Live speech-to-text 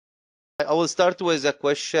I will start with a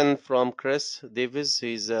question from Chris Davis.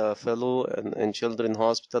 He's a fellow in Children's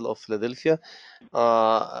Hospital of Philadelphia.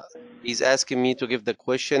 He's asking me to give the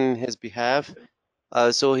question in his behalf.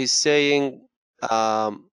 So he's saying,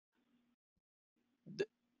 um,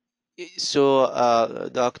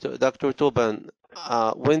 Dr. Towbin,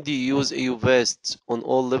 when do you use EUVEST on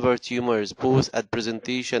all liver tumors, both at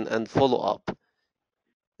presentation and follow-up?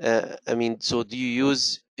 I mean, so do you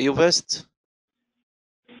use EUVEST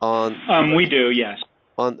on We do, yes.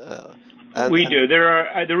 We do. There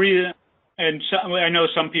are the reason, and I know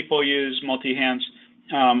some people use multi-hands.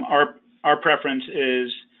 Our preference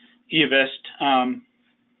is EUVEST,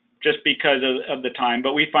 just because of the time.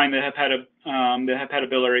 But we find the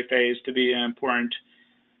hepatobiliary phase to be an important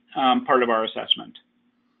part of our assessment.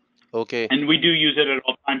 Okay. And we do use it at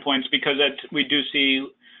all time points because we do see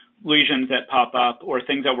lesions that pop up or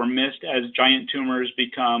things that were missed as giant tumors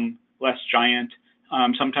become less giant.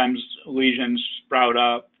 Sometimes lesions sprout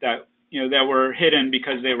up that were hidden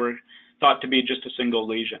because they were thought to be just a single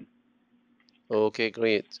lesion. Okay,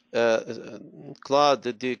 great.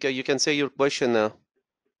 Claude, you can say your question now.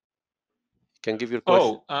 You can give your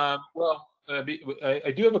question. Well,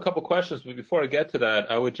 I do have a couple questions, but before I get to that,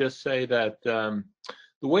 I would just say that the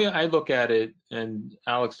way I look at it, and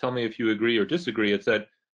Alex, tell me if you agree or disagree, it's that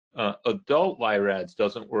adult LIRADS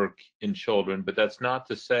doesn't work in children, but that's not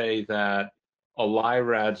to say that a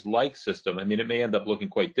LIRADS-like system, I mean, it may end up looking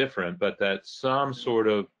quite different, but that some sort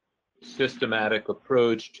of systematic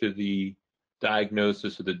approach to the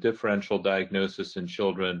diagnosis or the differential diagnosis in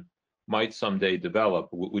children might someday develop.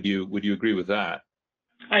 Would you agree with that?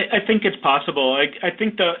 I think it's possible. I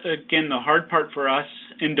think again, the hard part for us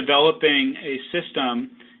in developing a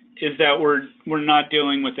system is that we're not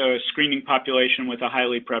dealing with a screening population with a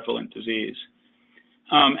highly prevalent disease.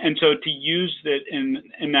 And so to use it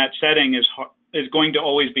in that setting is going to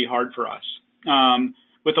always be hard for us.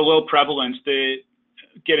 With a low prevalence,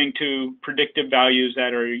 getting to predictive values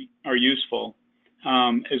that are useful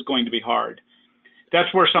is going to be hard.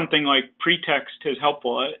 That's where something like pretext is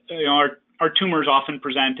helpful. Our tumors often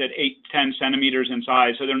present at 8 to 10 centimeters in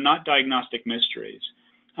size, so they're not diagnostic mysteries.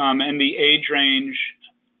 And the age range,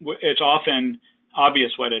 it's often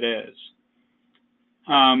obvious what it is.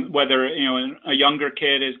 Whether a younger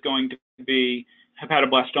kid is going to be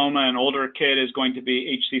hepatoblastoma, an older kid is going to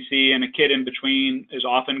be HCC, and a kid in between is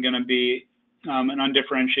often going to be an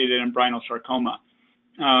undifferentiated embryonal sarcoma.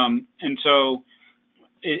 And so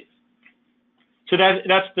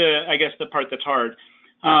that's I guess the part that's hard.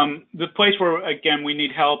 The place where, again, we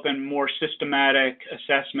need help and more systematic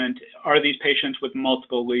assessment are these patients with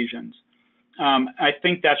multiple lesions. I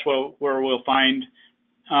think that's where we'll find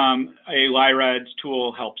a LIRADS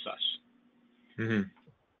tool helps us. Mm-hmm.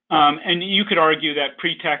 And you could argue that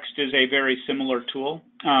pretext is a very similar tool.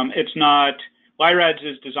 It's not, LIRADS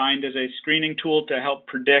is designed as a screening tool to help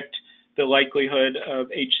predict the likelihood of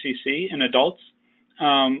HCC in adults.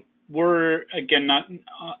 We're, again, not,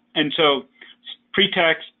 and so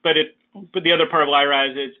pretext, but the other part of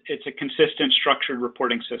LIRADS is it's a consistent structured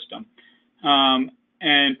reporting system.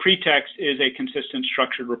 And pretext is a consistent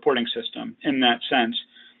structured reporting system in that sense.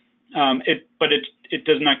 But it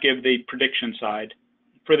does not give the prediction side.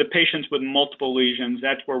 For the patients with multiple lesions,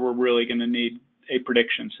 that's where we're really going to need a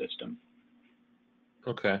prediction system.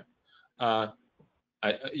 Okay.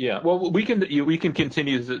 Yeah. Well, we can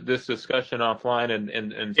continue this discussion offline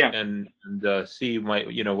and see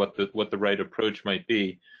what the right approach might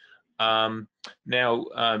be. Now,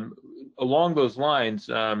 along those lines,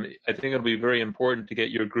 I think it'll be very important to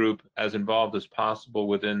get your group as involved as possible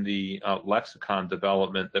within the lexicon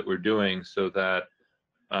development that we're doing, so that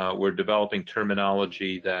we're developing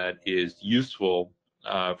terminology that is useful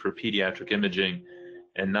for pediatric imaging,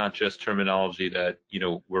 and not just terminology that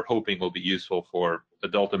we're hoping will be useful for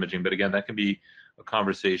adult imaging. But again, that can be a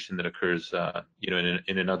conversation that occurs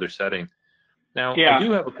in another setting. Now, yeah. I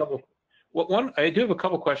do have a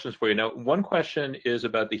couple questions for you. Now, one question is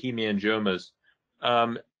about the hemangiomas.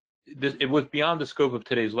 It was beyond the scope of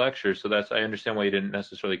today's lecture, so I understand why you didn't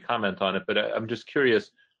necessarily comment on it. But I'm just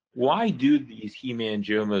curious, why do these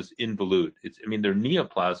hemangiomas involute? They're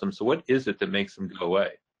neoplasms. So what is it that makes them go away?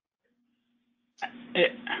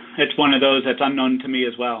 It's one of those that's unknown to me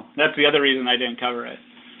as well. That's the other reason I didn't cover it.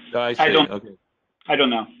 I see. I don't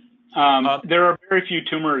know. There are very few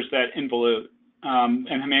tumors that involute, and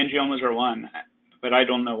hemangiomas are one, but I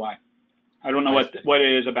don't know why. I don't know what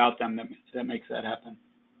it is about them that makes that happen.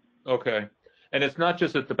 Okay, and it's not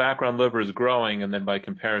just that the background liver is growing and then by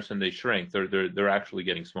comparison they shrink. They're actually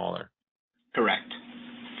getting smaller. Correct.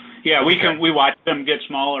 Yeah, okay. We watch them get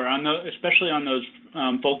smaller especially on those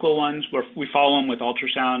focal ones where we follow them with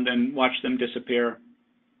ultrasound and watch them disappear.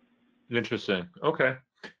 Interesting. Okay.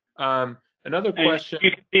 Another And question.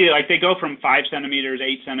 you can see, like, they go from 5 centimeters,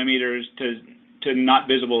 8 centimeters to not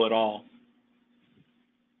visible at all.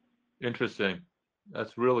 Interesting.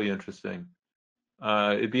 That's really interesting.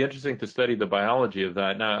 It'd be interesting to study the biology of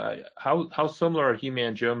that. Now, how similar are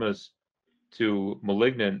hemangiomas to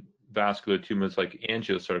malignant vascular tumors like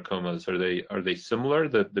angiosarcomas? Are they similar,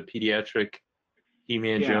 the pediatric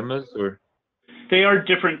hemangiomas? Yeah. Or they are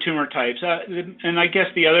different tumor types. And I guess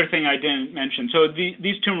the other thing I didn't mention, so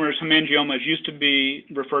these tumors, hemangiomas, used to be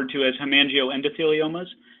referred to as hemangioendotheliomas.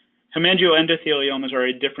 Hemangioendotheliomas are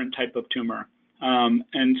a different type of tumor.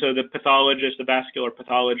 And so the pathologists, the vascular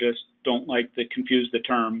pathologists, don't like to confuse the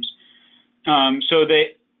terms. So the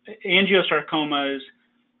angiosarcomas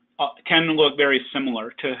can look very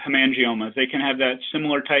similar to hemangiomas. They can have that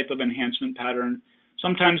similar type of enhancement pattern.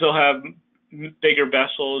 Sometimes they'll have bigger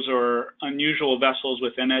vessels or unusual vessels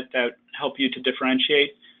within it that help you to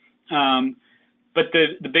differentiate. But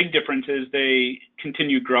the big difference is they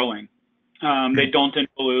continue growing. They don't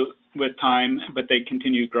involute with time, but they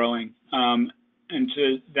continue growing. And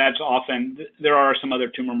so that's often, there are some other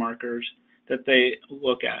tumor markers that they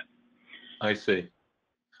look at. I see.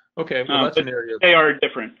 Okay, well, that's an area. They are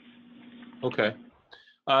different. Okay.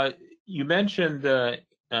 You mentioned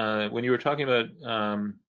when you were talking about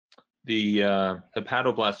the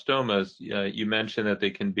hepatoblastomas, you mentioned that they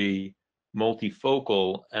can be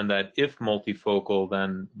multifocal, and that if multifocal,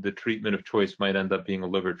 then the treatment of choice might end up being a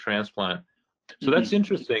liver transplant. So that's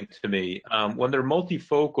interesting to me. When they're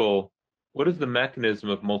multifocal, what is the mechanism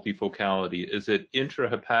of multifocality? Is it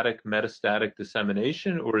intrahepatic metastatic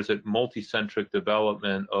dissemination, or is it multicentric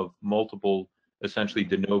development of multiple, essentially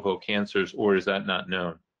de novo cancers, or is that not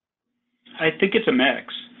known? I think it's a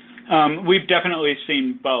mix. We've definitely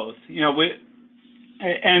seen both.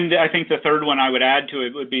 And I think the third one I would add to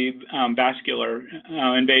it would be vascular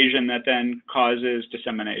invasion that then causes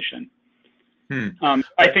dissemination.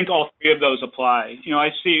 I think all three of those apply.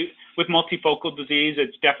 I see with multifocal disease,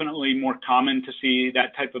 it's definitely more common to see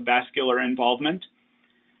that type of vascular involvement.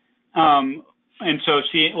 And so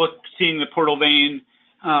seeing the portal vein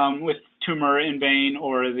with tumor in vein,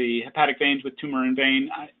 or the hepatic veins with tumor in vein,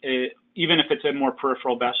 even if it's a more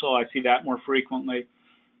peripheral vessel, I see that more frequently.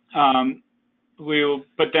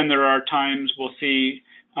 But then there are times we'll see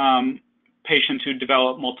patients who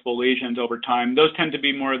develop multiple lesions over time. Those tend to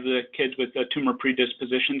be more of the kids with the tumor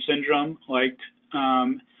predisposition syndrome, like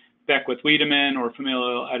Beckwith-Wiedemann or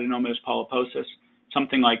familial adenomatous polyposis,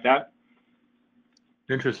 something like that.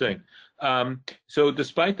 Interesting. So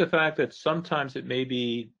despite the fact that sometimes it may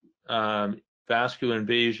be vascular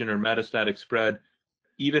invasion or metastatic spread,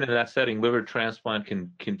 even in that setting, liver transplant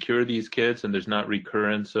can cure these kids, and there's not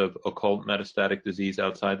recurrence of occult metastatic disease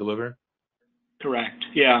outside the liver? Correct,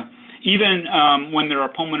 yeah. Even when there are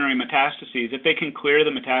pulmonary metastases, if they can clear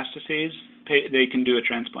the metastases, they can do a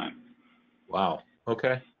transplant. Wow,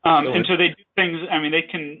 okay. And so they do things,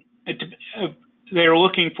 they're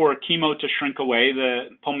looking for chemo to shrink away the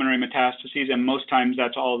pulmonary metastases, and most times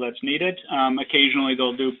that's all that's needed. Occasionally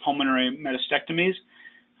they'll do pulmonary metastectomies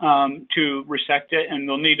to resect it, and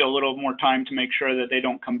they'll need a little more time to make sure that they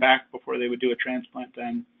don't come back before they would do a transplant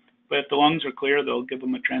then. But if the lungs are clear, they'll give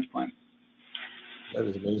them a transplant. That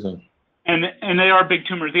is amazing. And they are big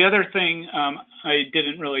tumors. The other thing I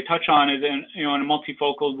didn't really touch on is, in a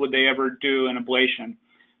multifocal, would they ever do an ablation?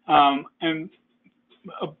 And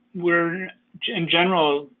in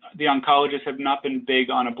general, the oncologists have not been big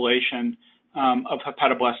on ablation of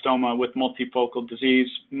hepatoblastoma with multifocal disease,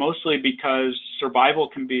 mostly because survival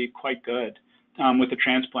can be quite good with a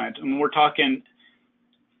transplant. And we're talking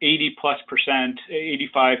 80+%,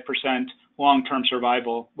 85% long-term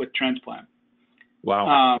survival with transplant.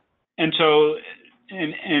 Wow. And so,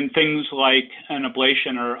 and things like an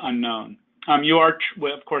ablation are unknown. You are,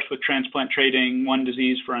 of course, with transplant trading one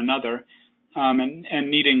disease for another, and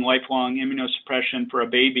needing lifelong immunosuppression for a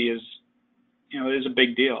baby is a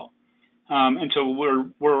big deal. And so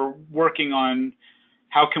we're working on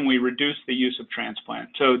how can we reduce the use of transplant.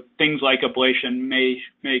 So things like ablation may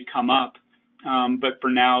come up, but for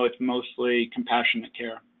now it's mostly compassionate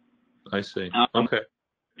care. I see. Okay.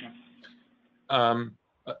 Yeah.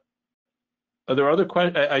 Are there other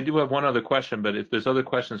questions? I do have one other question, but if there's other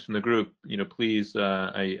questions from the group, please.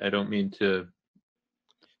 I don't mean to.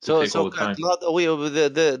 So Claude,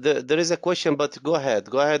 there is a question, but go ahead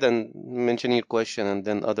and mention your question, and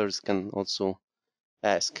then others can also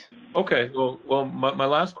ask. Okay. Well, my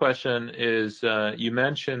last question is, you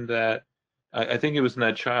mentioned that I think it was in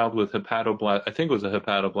that child with I think it was a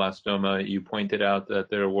hepatoblastoma. You pointed out that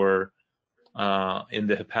there were in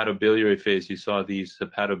the hepatobiliary phase, you saw these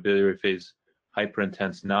hepatobiliary phase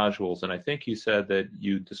hyperintense nodules, and I think you said that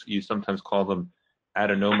you sometimes call them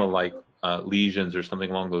adenoma-like lesions or something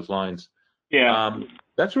along those lines. Yeah.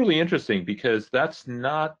 That's really interesting because that's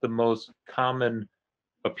not the most common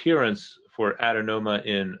appearance for adenoma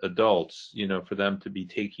in adults, you know, for them to be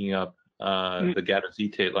taking up the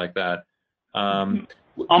gadolinium like that.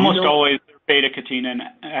 Almost always beta-catenin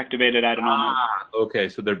activated adenoma. Okay,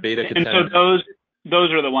 so they're beta-catenin. And so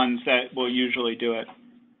those are the ones that will usually do it.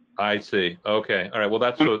 I see. Okay. All right. Well,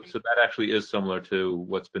 so that actually is similar to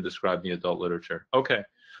what's been described in the adult literature. Okay.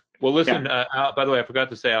 Well, listen, by the way, I forgot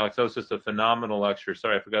to say, Alex, that was just a phenomenal lecture.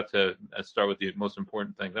 Sorry, I forgot to start with the most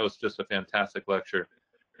important thing. That was just a fantastic lecture,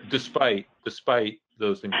 despite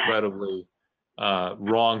those incredibly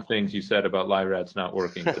wrong things you said about LIRADs not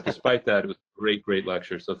working. But despite that, it was a great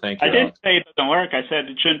lecture. So thank you, I didn't Alex. say it doesn't work. I said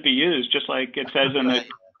it shouldn't be used, just like it says in the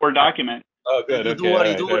Word document. Oh, good. Okay. Don't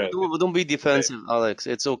worry. All right. Don't be defensive, Alex.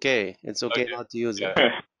 It's okay. It's okay not to use it.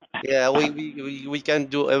 Yeah, we can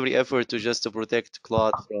do every effort to protect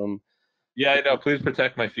Claude from. Yeah, I know. Please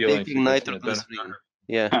protect my feelings. Taking nitroglycerin.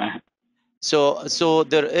 Yeah. So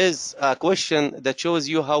there is a question that shows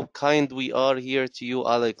you how kind we are here to you,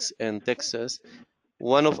 Alex, in Texas.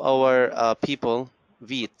 One of our people,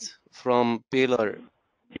 Veet, from Baylor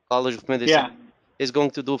College of Medicine, is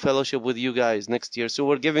going to do fellowship with you guys next year. So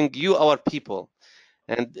we're giving you our people.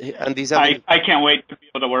 And he's having... I can't wait to be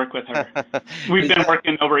able to work with her. We've been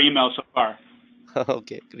working over email so far.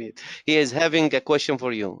 Okay, great. He is having a question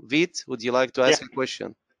for you. Veet, would you like to ask a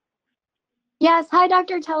question? Yes. Hi,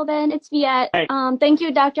 Dr. Towbin. It's Viet. Hey. Thank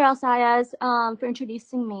you, Dr. Elsayes, for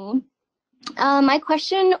introducing me. My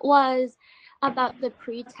question was about the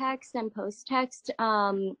pre-text and post-text.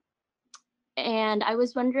 And I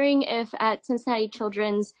was wondering if at Cincinnati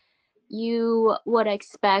Children's, you would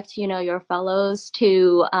expect, your fellows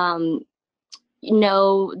to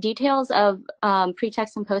know details of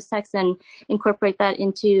pre-text and post-text and incorporate that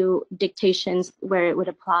into dictations where it would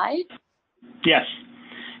apply? Yes.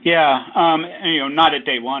 Yeah. And, not at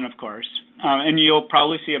day one, of course. And you'll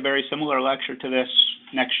probably see a very similar lecture to this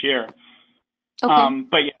next year. Okay.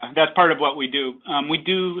 But yeah, that's part of what we do. We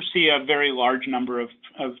do see a very large number of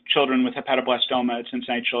children with hepatoblastoma at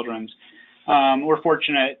Cincinnati Children's. We're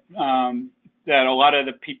fortunate that a lot of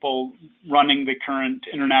the people running the current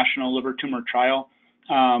international liver tumor trial,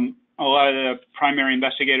 a lot of the primary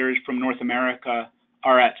investigators from North America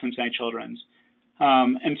are at Cincinnati Children's.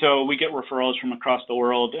 And so we get referrals from across the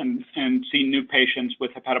world and see new patients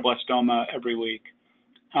with hepatoblastoma every week.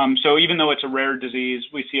 So even though it's a rare disease,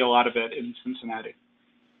 we see a lot of it in Cincinnati.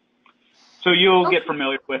 So you'll get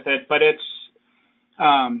familiar with it, but it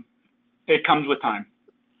comes with time.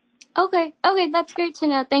 Okay, that's great to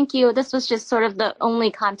know. Thank you. This was just sort of the only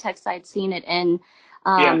context I'd seen it in.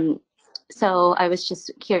 So I was just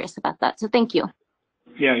curious about that. So thank you.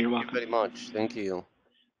 Yeah, you're welcome. Thank you very much. Thank you.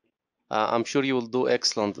 I'm sure you will do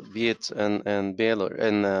excellent, Viet and Baylor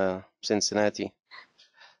in Cincinnati.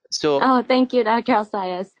 So, thank you, Dr.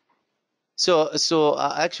 Elsayes. So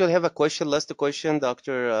I actually have a question, last question,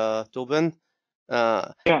 Dr. Towbin.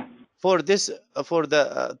 For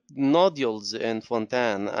the nodules in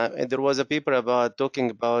Fontaine, there was a paper talking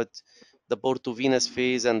about the portovenous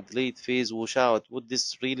phase and delayed phase washout. Would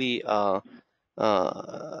this really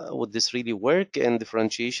work in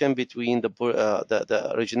differentiation between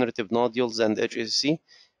the regenerative nodules and HSCC?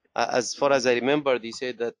 As far as I remember, they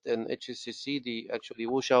said that in HSCC they actually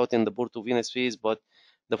wash out in the portovenous phase, but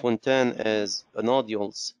the Fontaine as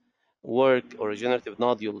nodules work, or regenerative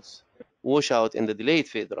nodules wash out in the delayed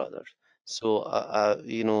phase rather. So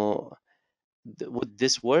would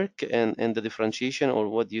this work in the differentiation, or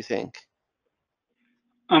what do you think?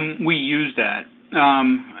 We use that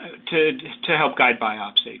to help guide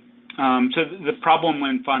biopsy. So the problem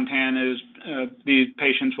in Fontaine is these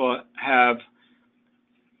patients will have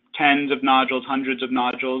tens of nodules, hundreds of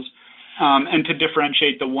nodules, and to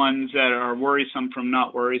differentiate the ones that are worrisome from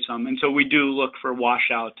not worrisome. And so we do look for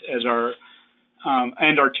washout as our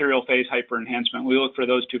and arterial phase hyperenhancement. We look for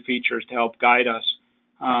those two features to help guide us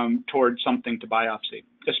towards something to biopsy,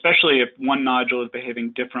 especially if one nodule is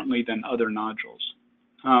behaving differently than other nodules,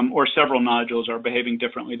 or several nodules are behaving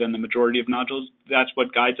differently than the majority of nodules. That's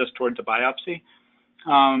what guides us towards a biopsy.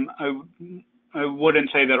 I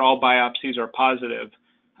wouldn't say that all biopsies are positive,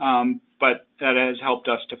 but that has helped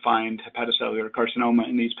us to find hepatocellular carcinoma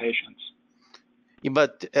in these patients. Yeah,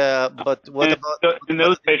 but what about in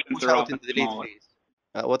those patients are often in the delayed phase?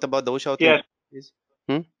 What about the washout? Yes. In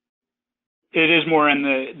the phase? It is more in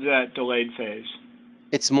that delayed phase.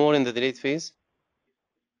 It's more in the delayed phase?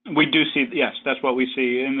 We do see, yes, that's what we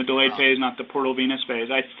see in the delayed phase, not the portal venous phase.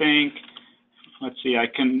 I think, let's see, I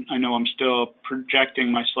know I'm still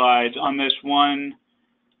projecting my slides. On this one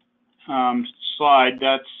slide,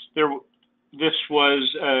 this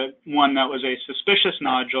was one that was a suspicious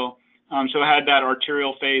nodule. So it had that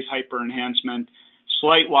arterial phase hyperenhancement,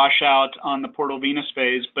 slight washout on the portal venous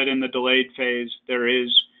phase, but in the delayed phase, there is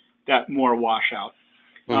that more washout.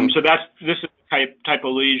 So this is the type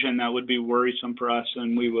of lesion that would be worrisome for us,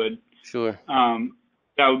 and we would, Sure.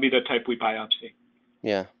 that would be the type we biopsy.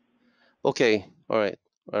 Yeah. Okay. All right.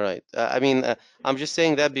 All right. I mean, I'm just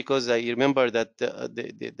saying that because I remember that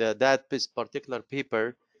that particular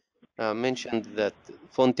paper mentioned that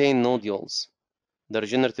Fontaine nodules, the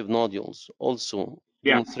regenerative nodules, also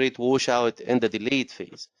demonstrate washout in the delayed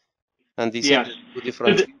phase. And they said that to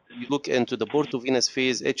differentiate, you look into the portovenous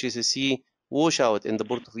phase, HSCC washout in the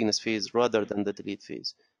portovenous phase rather than the delayed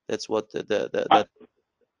phase. That's what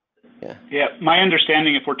yeah. My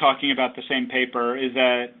understanding, if we're talking about the same paper, is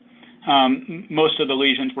that most of the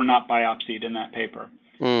lesions were not biopsied in that paper.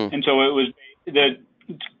 And so it was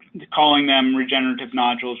calling them regenerative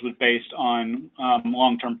nodules was based on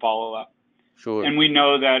long-term follow-up. Sure. And we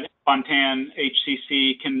know that Fontaine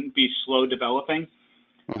HCC can be slow developing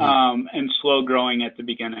and slow growing at the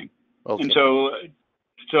beginning. Okay. And so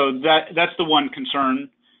that's the one concern.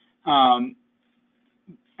 And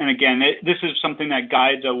again, this is something that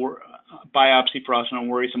guides a biopsy for us on a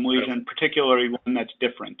worrisome lesion, particularly one that's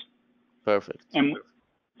different. Perfect. And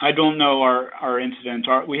I don't know our incidence.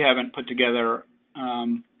 We haven't put together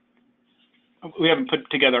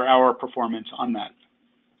our performance on that.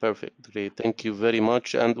 Perfect. Great. Thank you very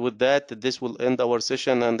much. And with that, this will end our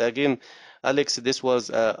session. And again, Alex, this was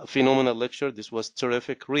a phenomenal lecture. This was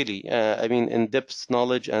terrific, really. I mean, in-depth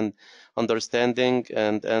knowledge and understanding,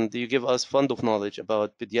 and you give us fund of knowledge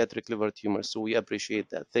about pediatric liver tumors. So we appreciate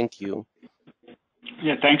that. Thank you.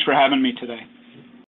 Yeah, thanks for having me today.